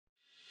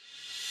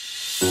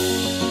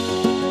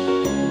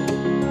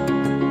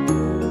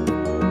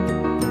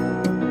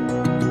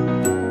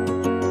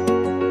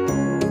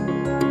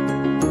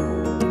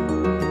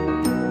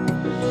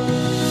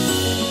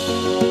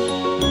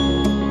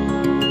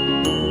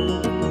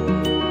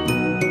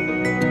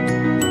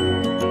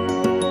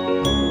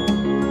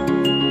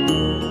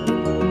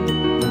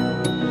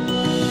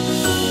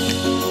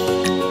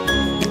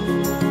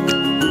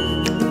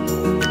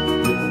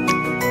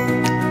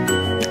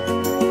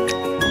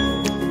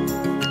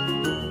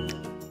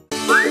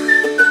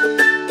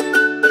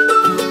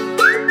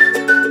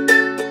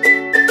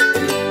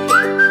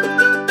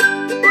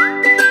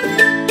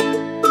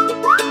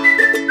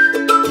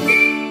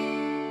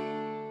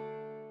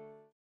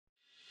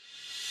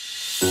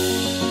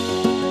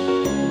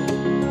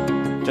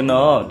ကျွန်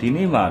တော်ဒီ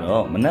နေ့မှာ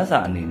တော့မနက်စာ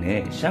အနေနဲ့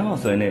ရှမ်းအော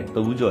င်ဆွဲနဲ့တ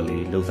ဝူးကြော်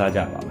လေးလှုပ်ရှားကြ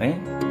ပါမယ်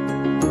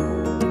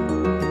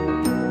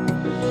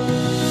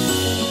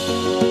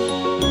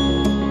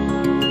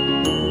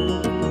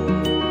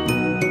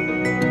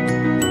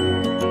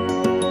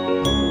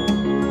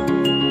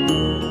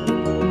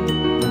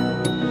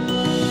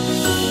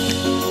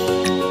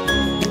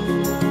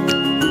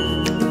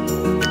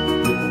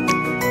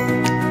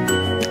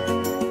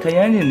ခရ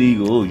မ်းညင်သီး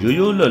ကိုရိုး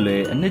ရိုးလွတ်လွ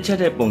ယ်အနှစ်ချက်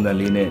တဲ့ပုံစံ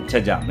လေးနဲ့ချ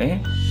က်ကြမယ်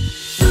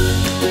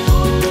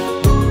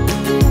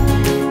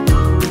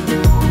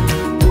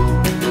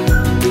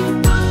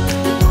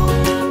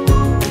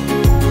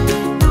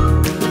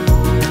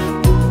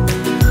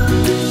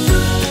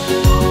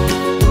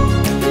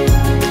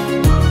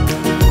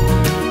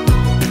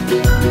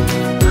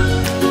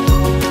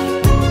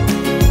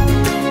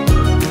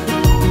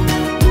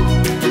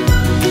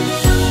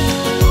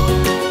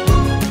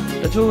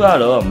တချို့က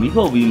တော့မီး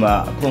ခုတ်ပြီးမှ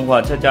အခွန်ခွာ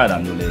ချက်ကြတာ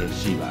မျိုးလည်း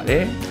ရှိပါတ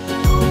ယ်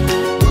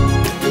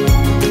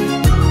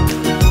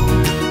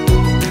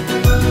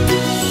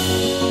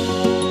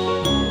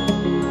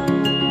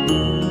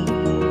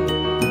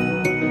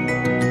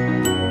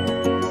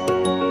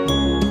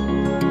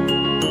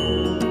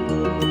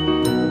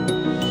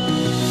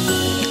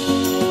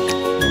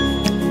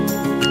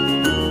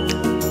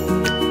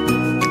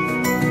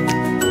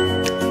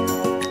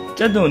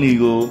ကြက်သွန်ဒီ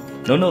ကို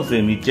နှုတ်နှုတ်စ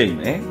င်ပြီးကြိတ်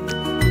မယ်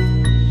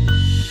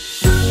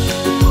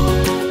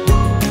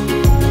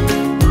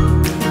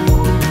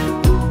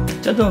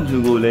ကြက်သွန်ဖြူ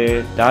ကိုလည်း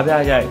ဓားပြ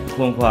ရိုက်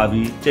ခွန်ခွာ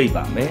ပြီးကြိတ်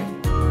ပါမယ်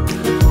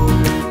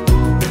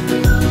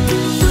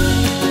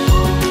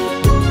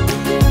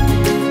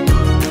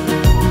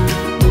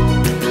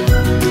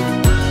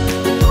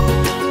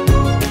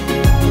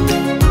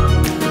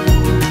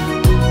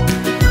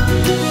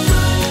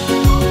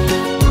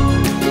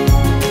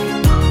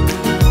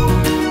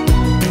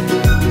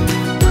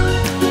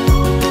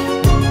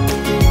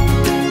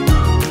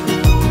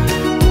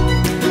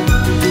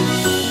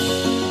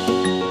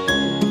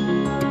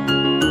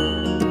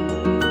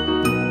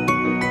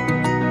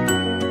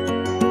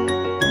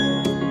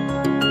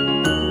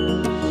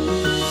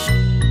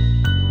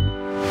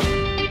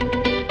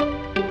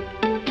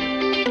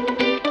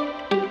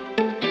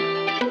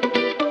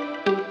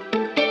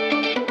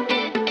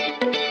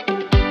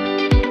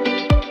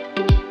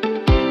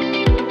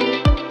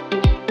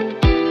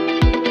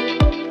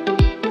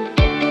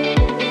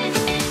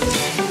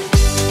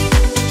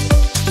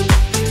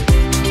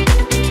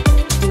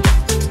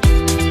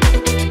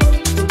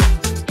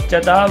ကြ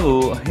က်သား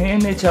ကိုအဟင်း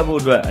နဲ့ချက်ဖို့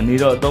အတွက်အနေ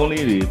တော့အသုံး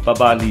လေးတွေပ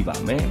ပလိပါ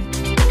မယ်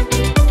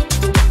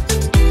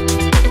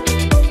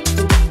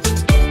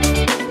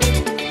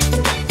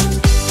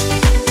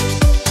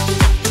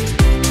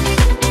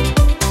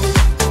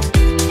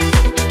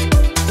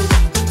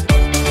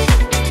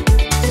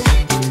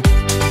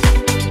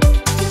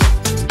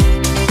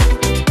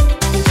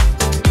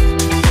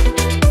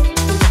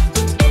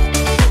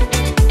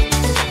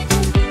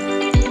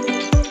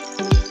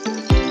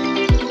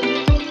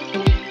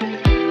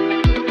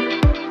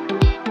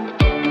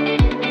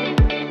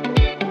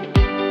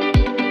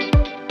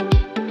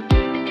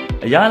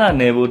အရသာ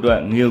နယ်ဖို့အတွ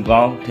က်ငရုတ်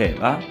ကောင်းထည့်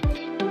ပါ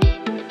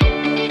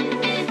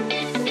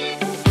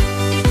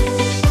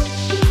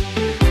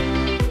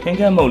ခင်း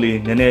ခက်မုတ်လေး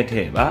နည်းနည်းထ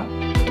ည့်ပါ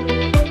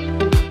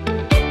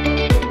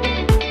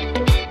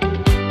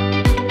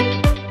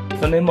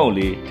စနစ်မုတ်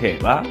လေးထည့်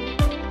ပါ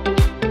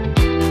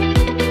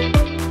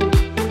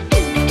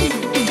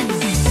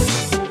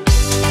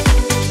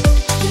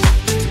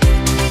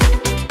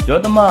ရော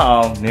သမ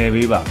အောင်နယ်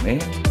ပေးပါမ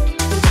ယ်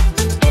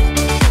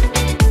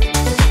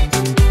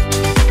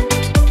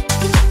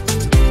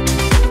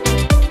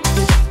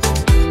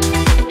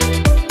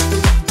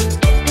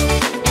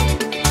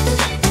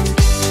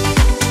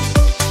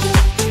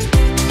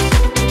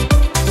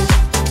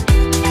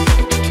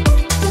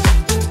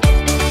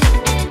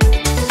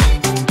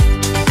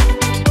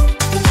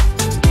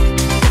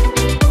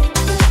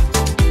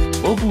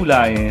ပူ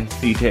လာရင်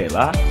စီထည့်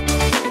ပါ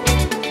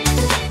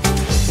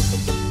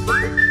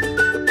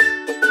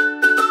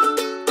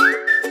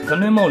သ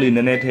မင်းမုတ်လေးန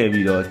ည်းနည်းထည့်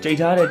ပြီးတော့ကြိတ်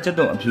ထားတဲ့ကြက်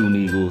သွန်အဖြူ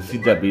နီကိုစီ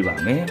တက်ပေးပါ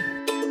မယ်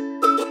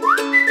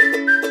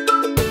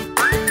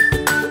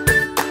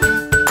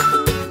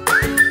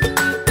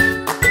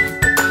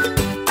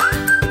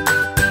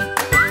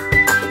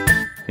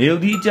ငရုတ်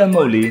သီးကြက်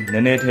မုတ်လေးန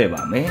ည်းနည်းထည့်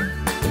ပါမယ်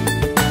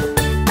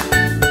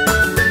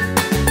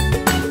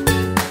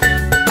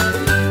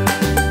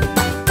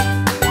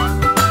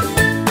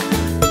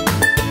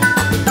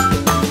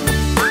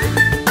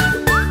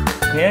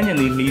ခရမ်းညင်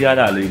သီးလှီးထား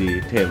တာလေးတွေ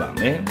ထည့်ပါ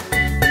မယ်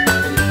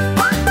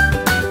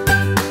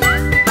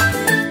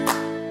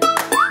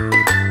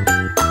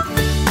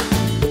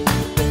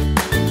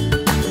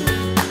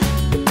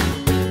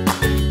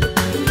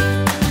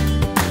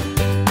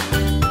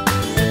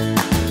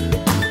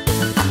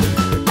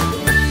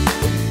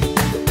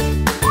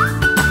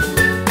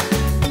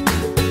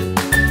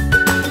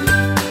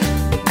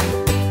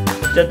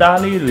ကြက်သား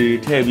လေးတွေ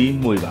ထည့်ပြီး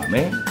မှုေပါမ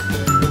ယ်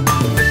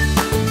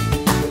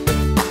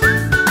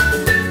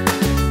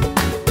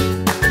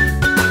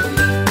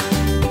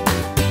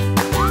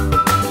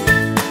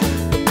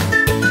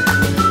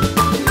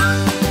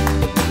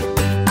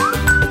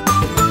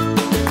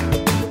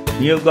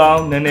မြုပ်ကော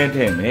င်းနည်းနည်းထ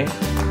ည့်မယ်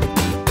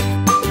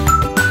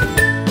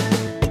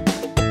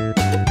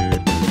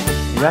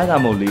ရတာ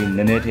မုတ်လေးန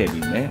ည်းနည်းထည့်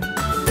ပြီးမယ်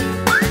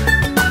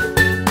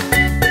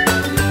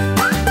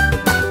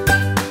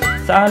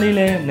စားလေး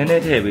လည်းနည်းန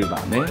ည်းထည့်ပေးပါ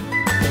မယ်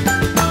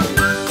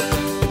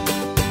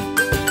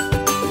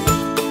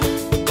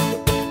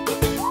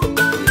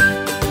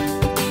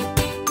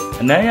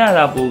အနမ်းရ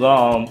တာပိုကော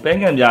င်းအောင်ပဲ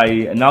ငံပြား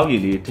ကြီးအနောက်ရ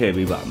ည်လေးထည့်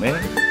ပေးပါမယ်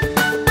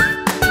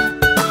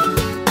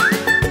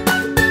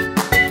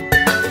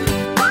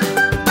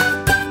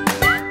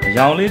အ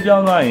ရောင်လေးပြော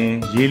င်းသွားရင်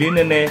ရေလေးန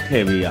ည်းနည်းထ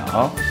ည့်ပေးရ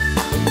အောင်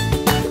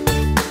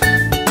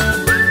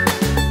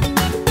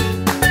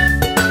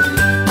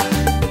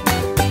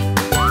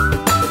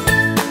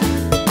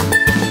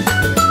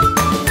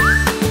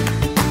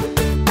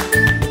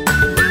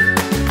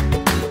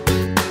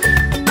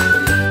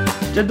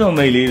ကျက်သွန်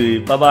မိတ်လေးတွေ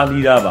ပပ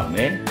လှီးထားပါမ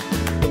ယ်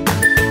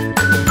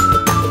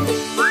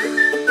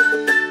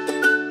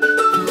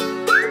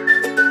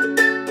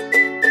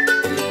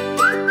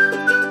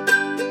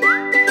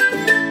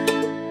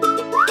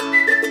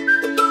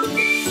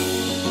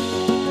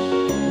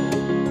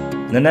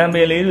နနံပ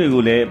င်လေးတွေ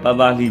ကိုလည်းပ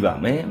ပလှီးပါ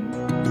မယ်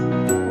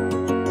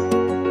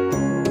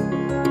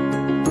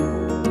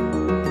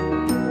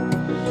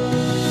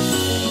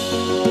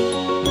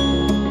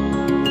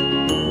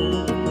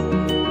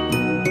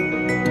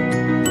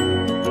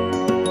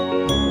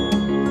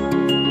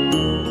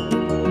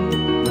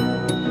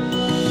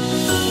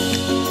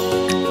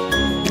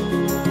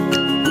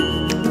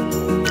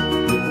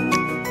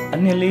အ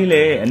နှစ်လေးလ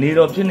ည်းအနေ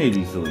တော်ဖြစ်နေ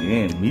ပြီဆိုရ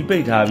င်မီးပိ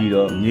တ်ထားပြီး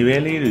တော့မြေပဲ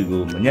လေးတွေ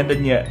ကိုမညက်တ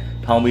ညက်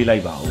ထောင်းပေးလို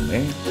က်ပါဦးမ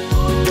ယ်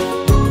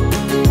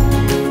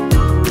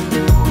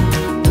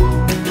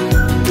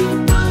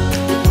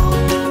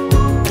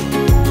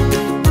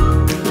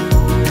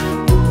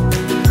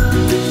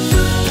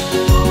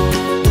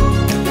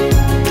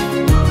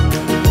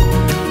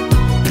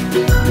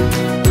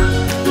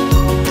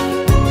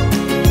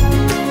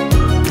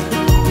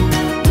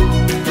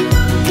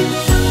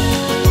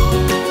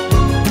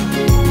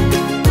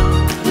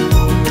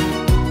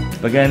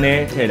ပကံနဲ့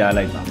ထည့်ထား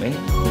လိုက်ပါမယ်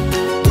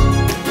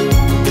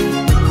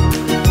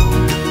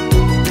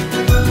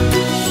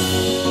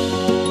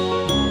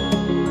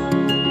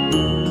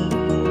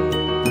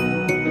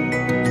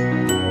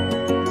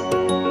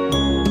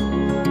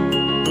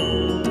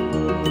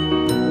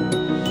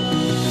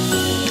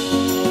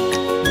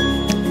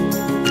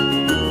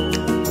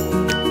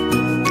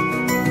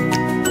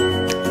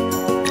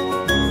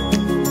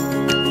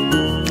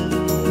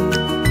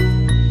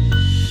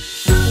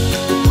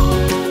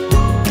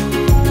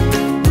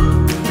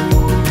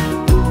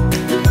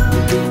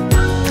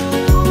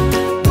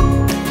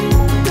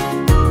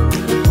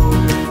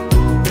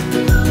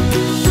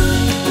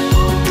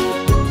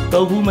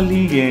တုပ်ဘူးမ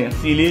လှီးခင်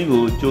စီလေး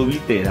ကိုကြို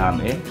ပြီးတည်ထား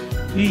မယ်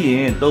ပြီးရ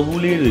င်တုပ်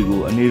ဘူးလေးတွေ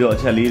ကိုအနေတော်အ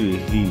ချက်လေးတွေ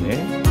လှီးမ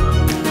ယ်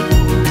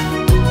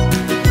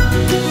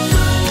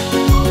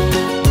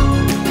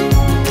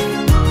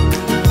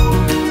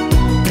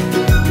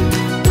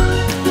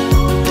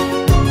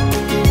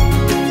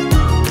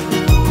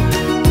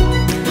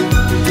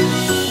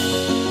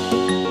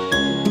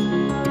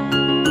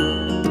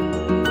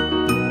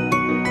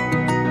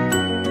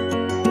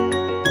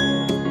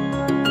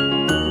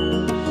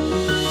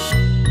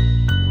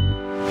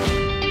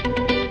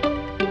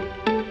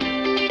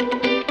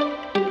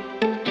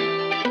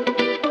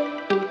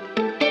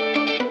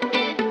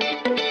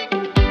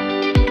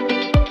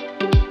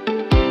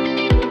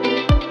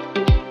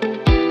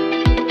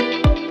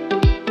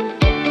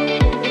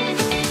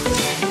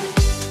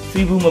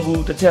စီဘူးမ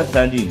ဘူးတစ်ချက်စ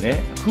မ်းကြည့်မယ်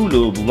အခု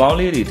လိုဘူပေါင်း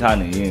လေးတွေထား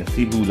နေရင်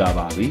စီဘူးလာ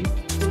ပါပြီ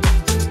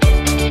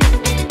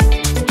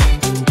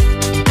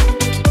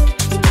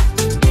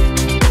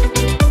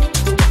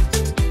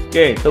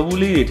ကဲတဘူး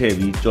လေးတွေထည့်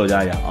ပြီးကြော်ကြ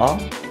ရအောင်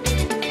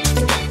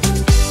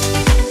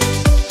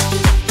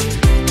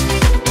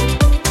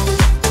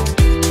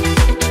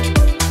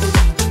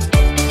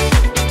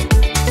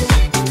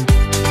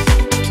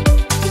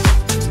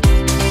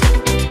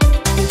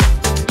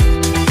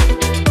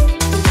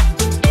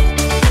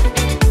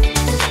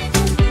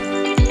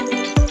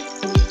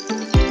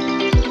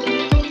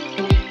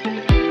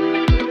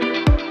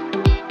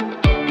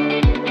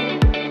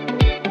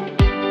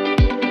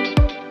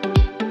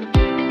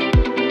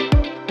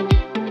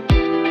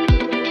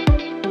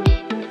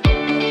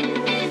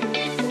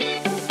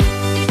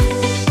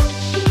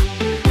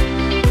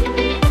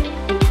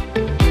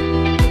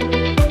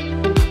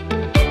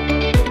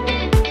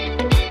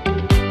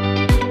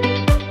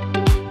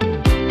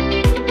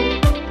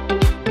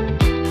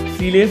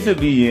စီလေးစစ်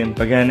ပြီးရင်ပ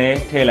ကံနဲ့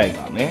ထည့်လိုက်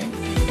ပါမယ်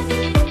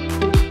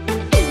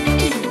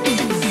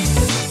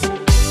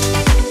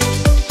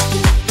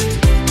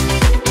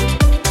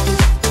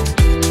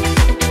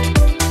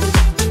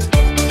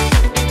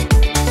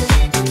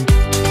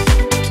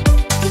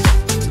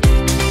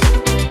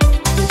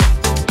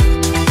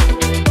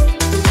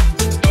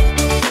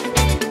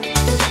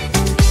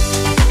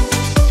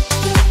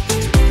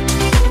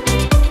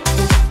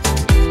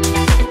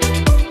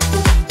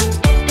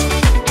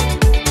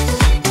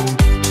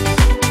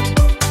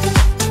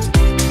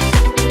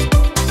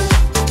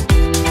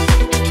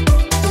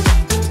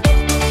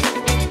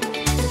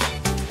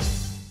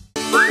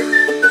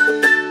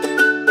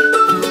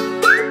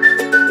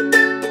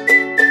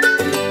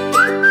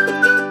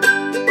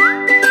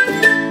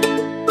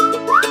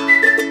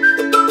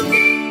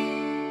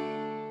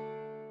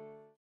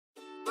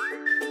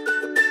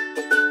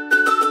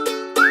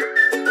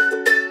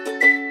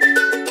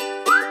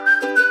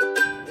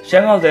ရှ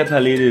မ်းကောက်ဆဲဖ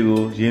က်လေးတွေ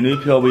ကိုရင်သွေး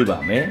ဖြောပေးပါ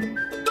မယ်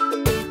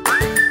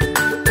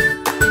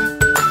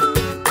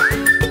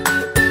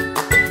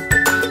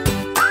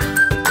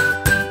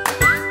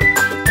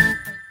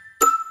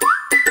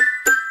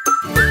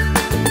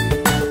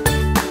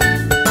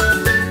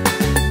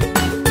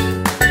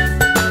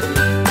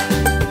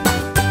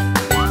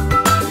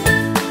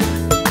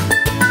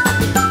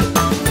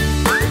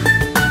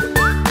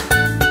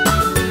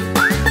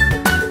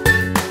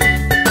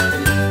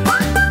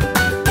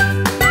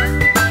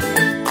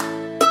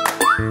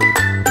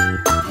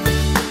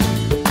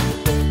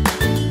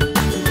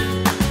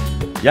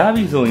ရ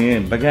ပြီဆိုရင်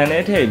ပကံထဲ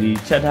ထည့်ပြီး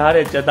ချက်ထား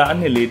တဲ့ကြက်သားအ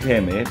နှစ်လေးထ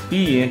ည့်မယ်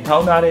ပြီးရင်ထော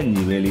င်းထားတဲ့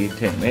ညီပဲလေး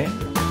ထည့်မယ်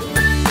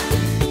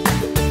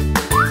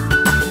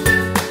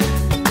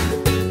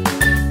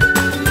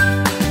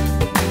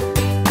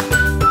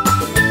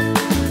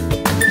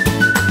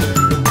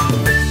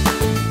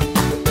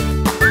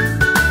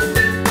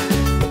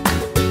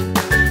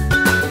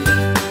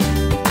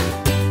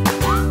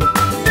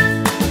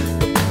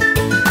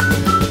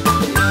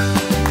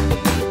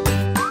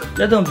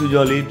ကြက်သွန်ဖြူ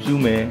ကျော်လေး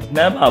ပြူးမယ်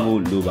နှမ်းပါ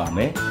ဖို့လိုပါမ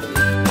ယ်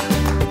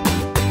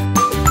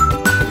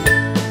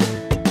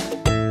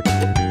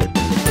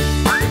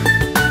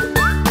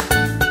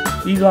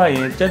ပြီးသွားရ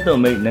င်ကြက်သွ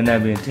န်မိတ်နန်းန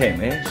န်းပင်ထည့်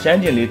မယ်ရှမ်း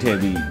ကျင်လေးထည့်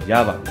ပြီးရ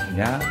ပါမယ်ခင်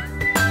ဗျာ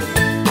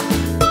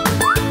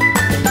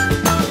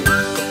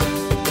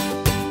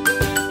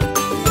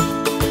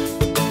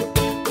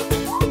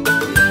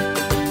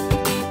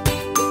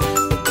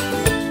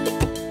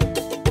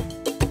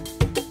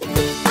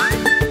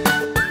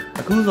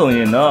အခုဆိုရ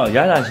င်တော့ရ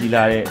လာရှိ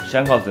လာတဲ့ရှ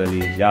မ်းခေါက်ဆွဲ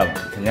လေးရပါ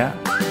ပြီခင်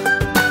ဗျာ